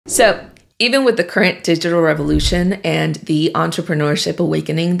So even with the current digital revolution and the entrepreneurship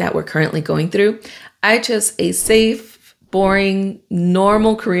awakening that we're currently going through, I chose a safe, boring,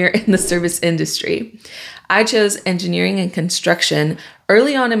 normal career in the service industry. I chose engineering and construction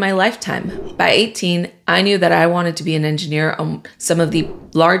early on in my lifetime. By 18, I knew that I wanted to be an engineer on some of the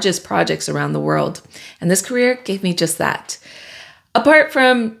largest projects around the world. And this career gave me just that. Apart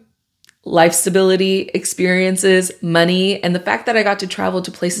from life stability, experiences, money, and the fact that I got to travel to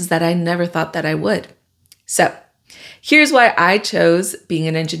places that I never thought that I would. So here's why I chose being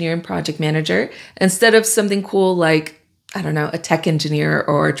an engineer and project manager instead of something cool like, I don't know, a tech engineer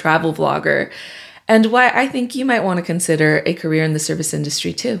or a travel vlogger, and why I think you might want to consider a career in the service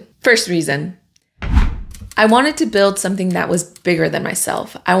industry too. First reason, I wanted to build something that was bigger than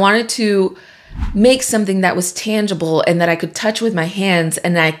myself. I wanted to make something that was tangible and that I could touch with my hands,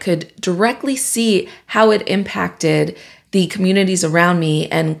 and I could directly see how it impacted the communities around me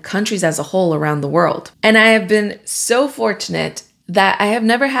and countries as a whole around the world. And I have been so fortunate that I have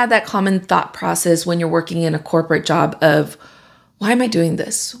never had that common thought process when you're working in a corporate job of, why am I doing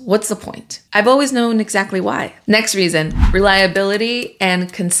this? What's the point? I've always known exactly why. Next reason, reliability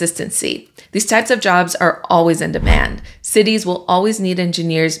and consistency. These types of jobs are always in demand. Cities will always need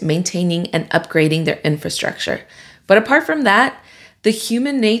engineers maintaining and upgrading their infrastructure. But apart from that, the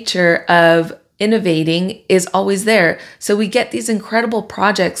human nature of innovating is always there. So we get these incredible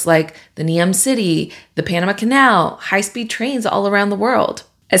projects like the Neom City, the Panama Canal, high-speed trains all around the world.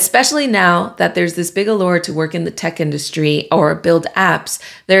 Especially now that there's this big allure to work in the tech industry or build apps,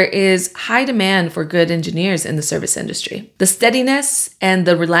 there is high demand for good engineers in the service industry. The steadiness and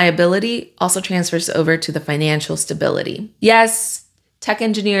the reliability also transfers over to the financial stability. Yes, tech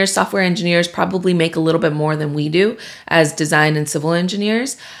engineers, software engineers probably make a little bit more than we do as design and civil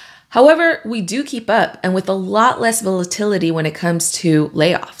engineers. However, we do keep up, and with a lot less volatility when it comes to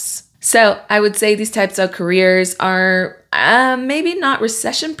layoffs. So I would say these types of careers are maybe not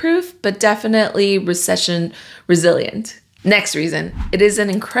recession-proof, but definitely recession resilient. Next reason, it is an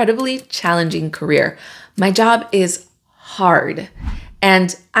incredibly challenging career. My job is hard,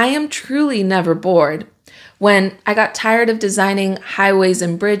 and I am truly never bored. When I got tired of designing highways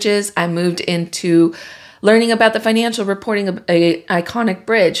and bridges, I moved into learning about the financial reporting of an iconic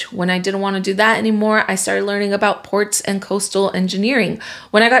bridge. When I didn't want to do that anymore, I started learning about ports and coastal engineering.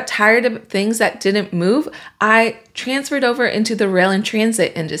 When I got tired of things that didn't move, I transferred over into the rail and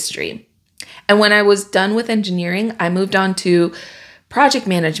transit industry. And when I was done with engineering, I moved on to project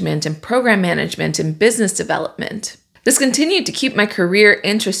management and program management and business development. This continued to keep my career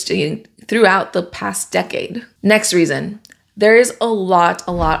interesting throughout the past decade. Next reason. There is a lot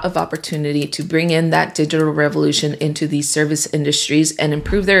of opportunity to bring in that digital revolution into these service industries and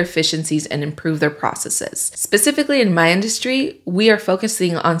improve their efficiencies and improve their processes. Specifically in my industry, we are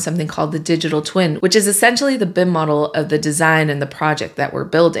focusing on something called the digital twin, which is essentially the BIM model of the design and the project that we're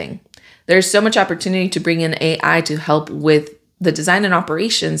building. There's so much opportunity to bring in AI to help with the design and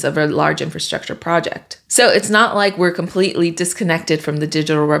operations of a large infrastructure project. So it's not like we're completely disconnected from the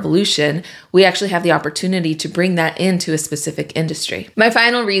digital revolution. We actually have the opportunity to bring that into a specific industry. My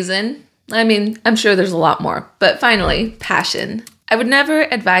final reason, I'm sure there's a lot more, but finally, passion. I would never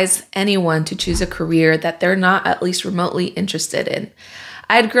advise anyone to choose a career that they're not at least remotely interested in.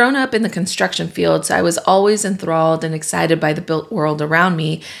 I had grown up in the construction field, so I was always enthralled and excited by the built world around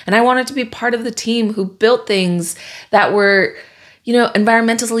me, and I wanted to be part of the team who built things that were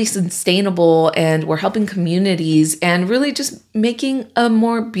environmentally sustainable and we're helping communities and really just making a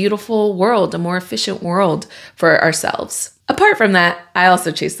more beautiful world, a more efficient world for ourselves. Apart from that, I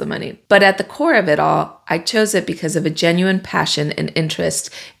also chase the money. But at the core of it all, I chose it because of a genuine passion and interest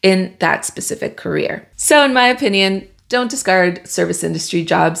in that specific career. So in my opinion, don't discard service industry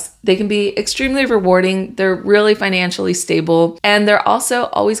jobs. They can be extremely rewarding. They're really financially stable, and they're also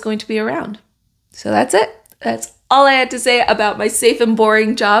always going to be around. So that's it. That's all I had to say about my safe and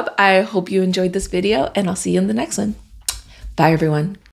boring job. I hope you enjoyed this video, and I'll see you in the next one. Bye, everyone.